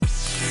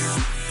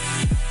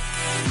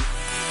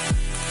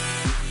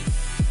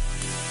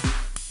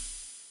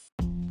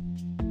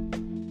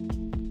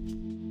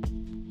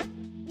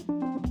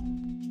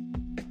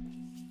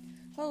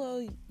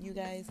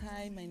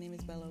my name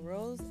is Bella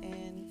Rose,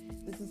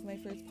 and this is my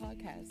first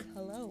podcast.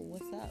 Hello,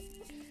 what's up?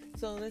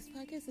 So this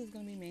podcast is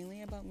going to be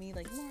mainly about me,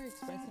 more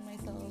expressing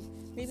myself,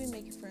 maybe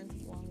making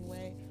friends along the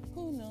way.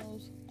 Who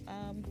knows?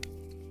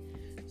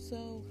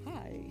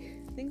 Hi.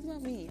 Things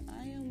about me.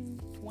 I am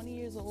 20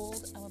 years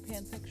old. I'm a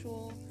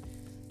pansexual.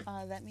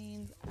 That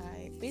means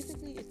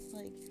it's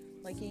like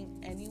liking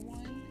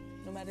anyone,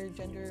 no matter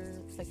gender,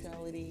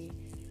 sexuality,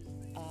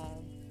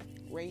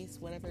 race,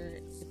 whatever.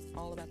 It's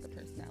all about the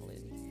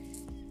personality.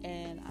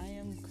 And I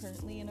am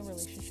currently in a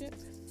relationship,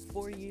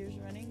 4 years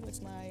running,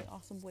 with my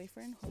awesome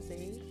boyfriend,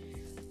 Jose.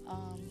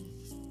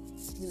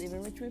 We live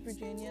in Richmond,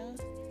 Virginia,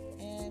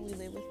 and we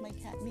live with my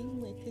cat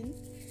named Litten.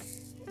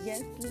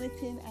 Yes,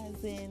 Litten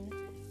as in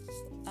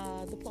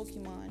the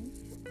Pokemon.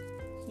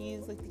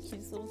 He's like the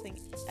cutest little thing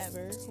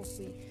ever.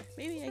 Hopefully,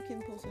 maybe I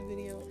can post a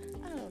video.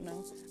 I don't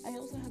know. I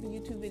also have a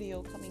YouTube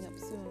video coming up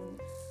soon.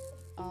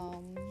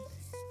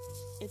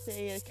 It's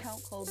an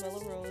account called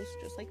Bella Rose,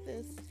 just like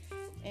this.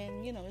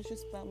 And, it's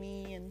just about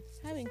me and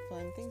having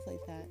fun, things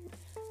like that.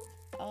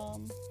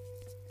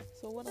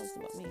 So what else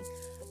about me?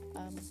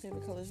 My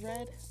favorite color is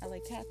red. I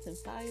like cats and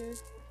fire.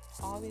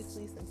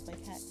 Obviously, since my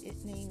cat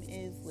name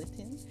is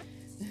Litten.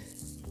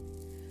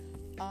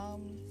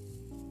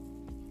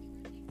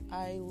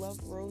 I love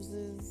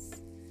roses.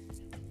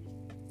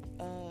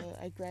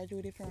 I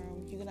graduated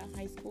from Huguenot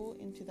High School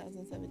in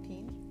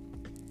 2017.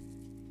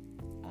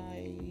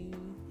 I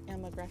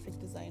am a graphic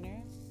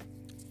designer.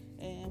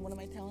 And one of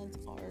my talents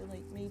are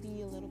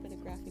maybe a little bit of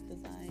graphic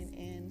design.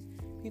 And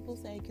people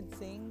say I can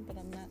sing, but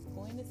I'm not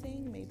going to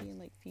sing. Maybe in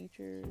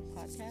future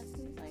podcasts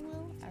I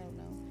will. I don't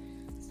know.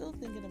 Still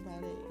thinking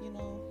about it,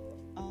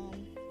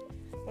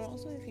 But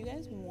also, if you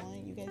guys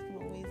want, you guys can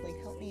always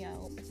help me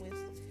out with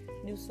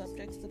new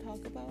subjects to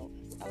talk about.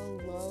 I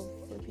would love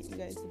for you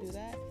guys to do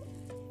that.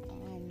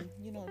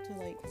 To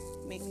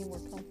make me more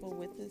comfortable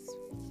with this,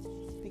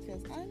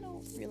 because I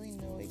don't really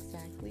know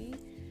exactly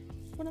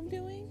what I'm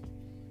doing.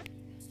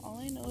 All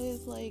I know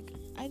is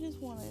I just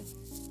want to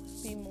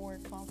be more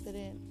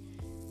confident,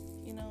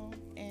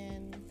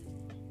 and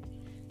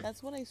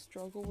that's what I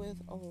struggle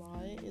with a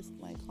lot, is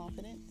my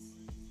confidence.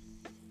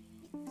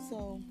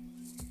 So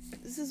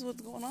this is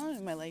what's going on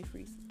in my life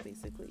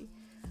basically.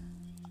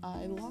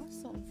 I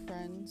lost some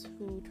friends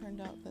who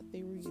turned out that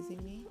they were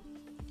using me.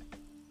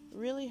 It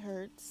really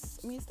hurts.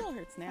 I mean, it still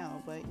hurts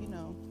now, but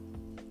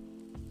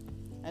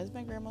as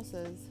my grandma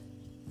says,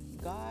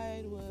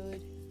 God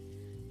would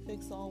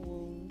fix all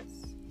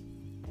wounds.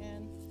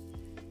 And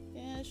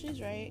yeah,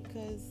 she's right,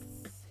 because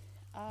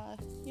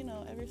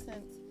ever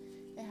since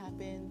it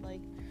happened, I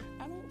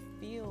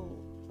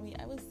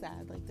was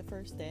sad the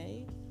first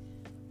day,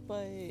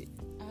 but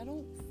I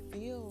don't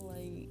feel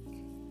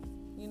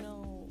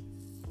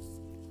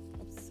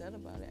upset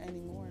about it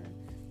anymore.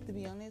 To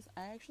be honest,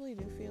 I actually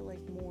do feel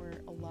more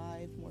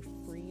alive, more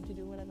free to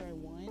do whatever I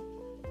want.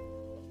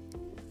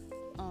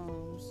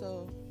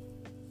 So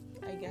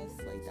I guess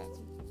that's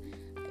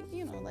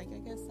I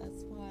guess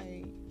that's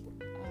why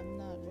I'm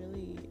not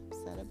really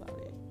upset about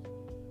it.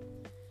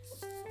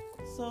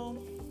 So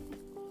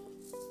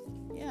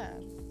yeah.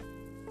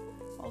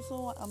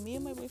 Also, me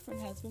and my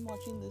boyfriend has been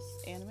watching this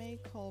anime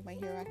called My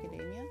Hero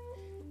Academia,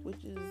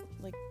 which is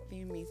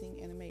the amazing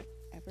anime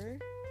ever.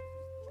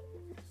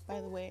 By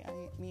the way,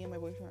 me and my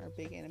boyfriend are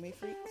big anime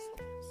freaks,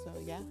 so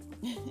yeah.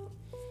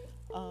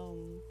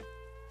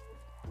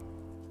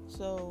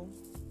 So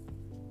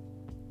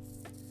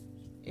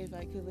if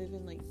I could live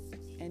in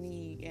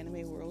any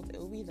anime world, it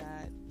would be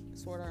that,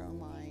 Sword Art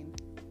Online,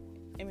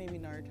 and maybe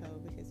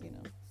Naruto, because you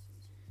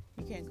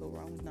can't go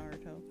wrong with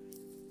Naruto.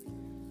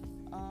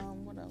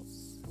 What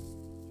else?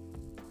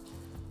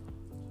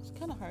 It's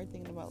kind of hard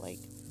thinking about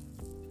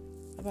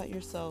about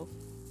yourself,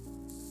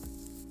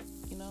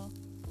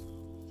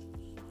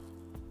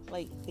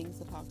 things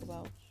to talk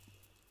about.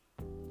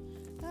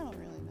 I don't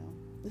really know.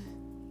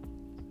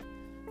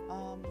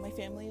 My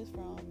family is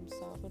from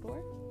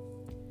Salvador.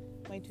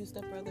 My 2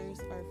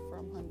 stepbrothers are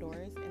from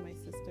Honduras, and my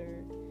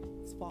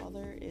sister's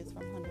father is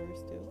from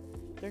Honduras too.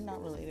 They're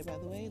not related, by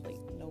the way,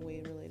 no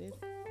way related.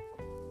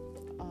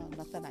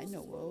 Not that I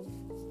know of.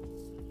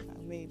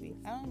 Maybe.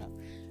 I don't know.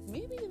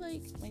 Maybe my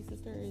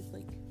sister is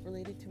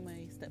related to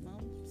my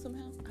stepmom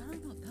somehow. I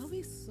don't know. That would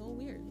be so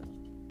weird though.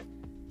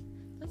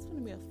 That's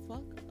gonna be a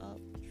fuck up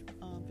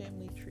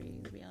family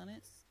tree, to be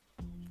honest.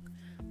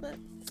 But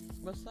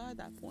beside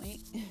that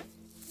point,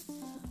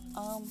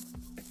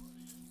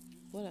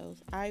 what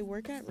else? I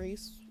work at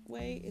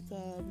Raceway. It's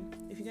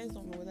if you guys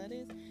don't know what that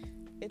is,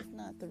 it's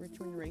not the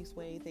Richmond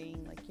Raceway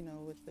thing,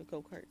 with the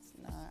go-karts.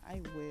 Nah, I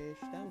wish.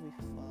 That would be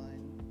fun.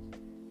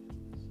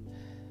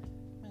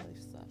 My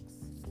life sucks.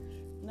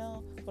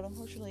 No, but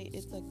unfortunately,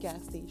 it's a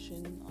gas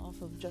station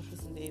off of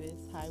Jefferson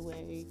Davis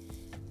Highway.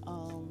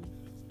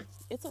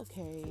 It's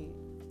okay.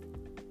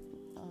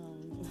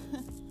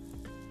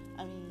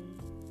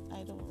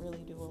 I don't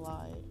really do a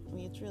lot.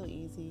 It's really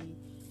easy.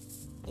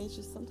 It's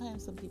just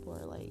sometimes some people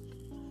are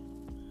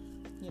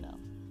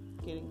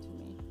getting to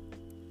me.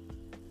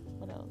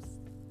 What else?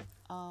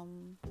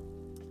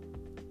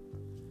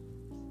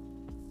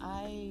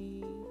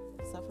 I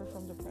suffer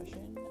from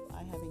depression.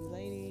 I have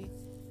anxiety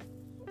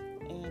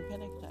and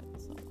panic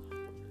attacks.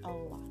 A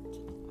lot.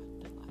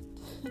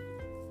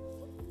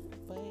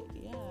 But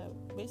yeah,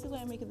 basically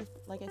I'm making this,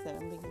 like I said,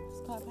 I'm making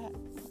this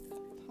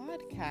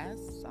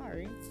podcast,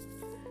 sorry,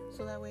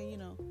 so that way,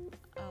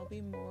 I'll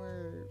be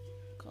more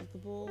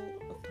comfortable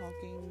of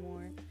talking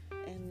more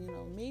and,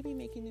 maybe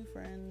making new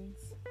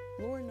friends.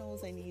 Lord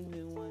knows I need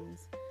new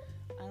ones.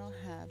 I don't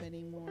have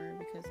any more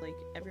because, like,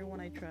 everyone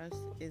I trust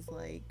is,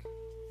 like,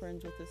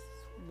 friends with this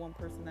one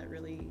person that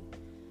really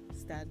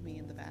stabbed me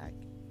in the back,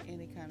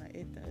 and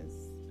it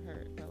does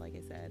hurt, but like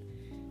I said,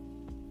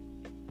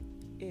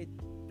 it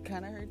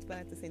kind of hurts, but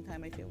at the same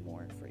time I feel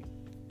more free.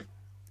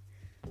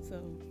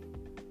 So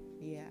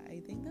yeah,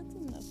 I think that's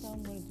enough that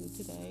I'm going to do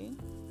today.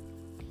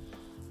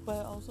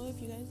 But also,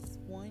 if you guys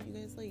want, you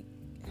guys, like,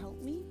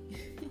 help me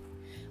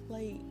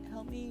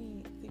help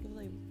me think of,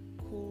 like,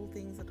 cool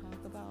things to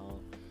talk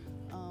about.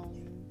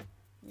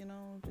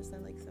 Just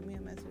send me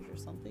a message or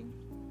something,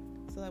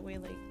 so that way,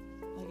 like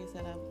I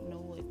said, I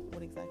know, like,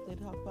 what exactly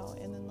to talk about,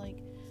 and then,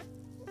 like,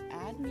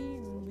 add me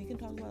and we can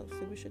talk about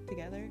stupid shit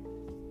together.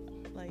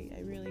 Like,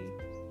 I really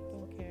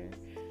don't care.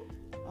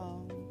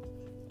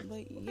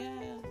 But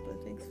yeah,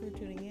 but thanks for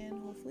tuning in.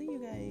 Hopefully you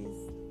guys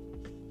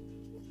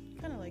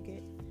kind of like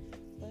it.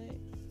 But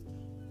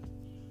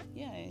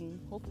yeah, and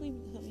hopefully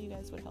some of you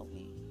guys would help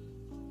me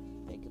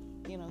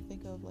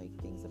think of, like,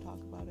 things to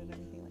talk about and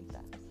everything like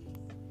that.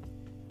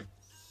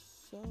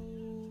 So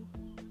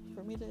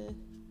for me to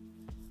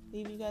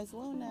leave you guys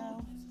alone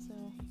now,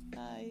 so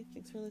bye,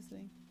 thanks for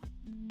listening.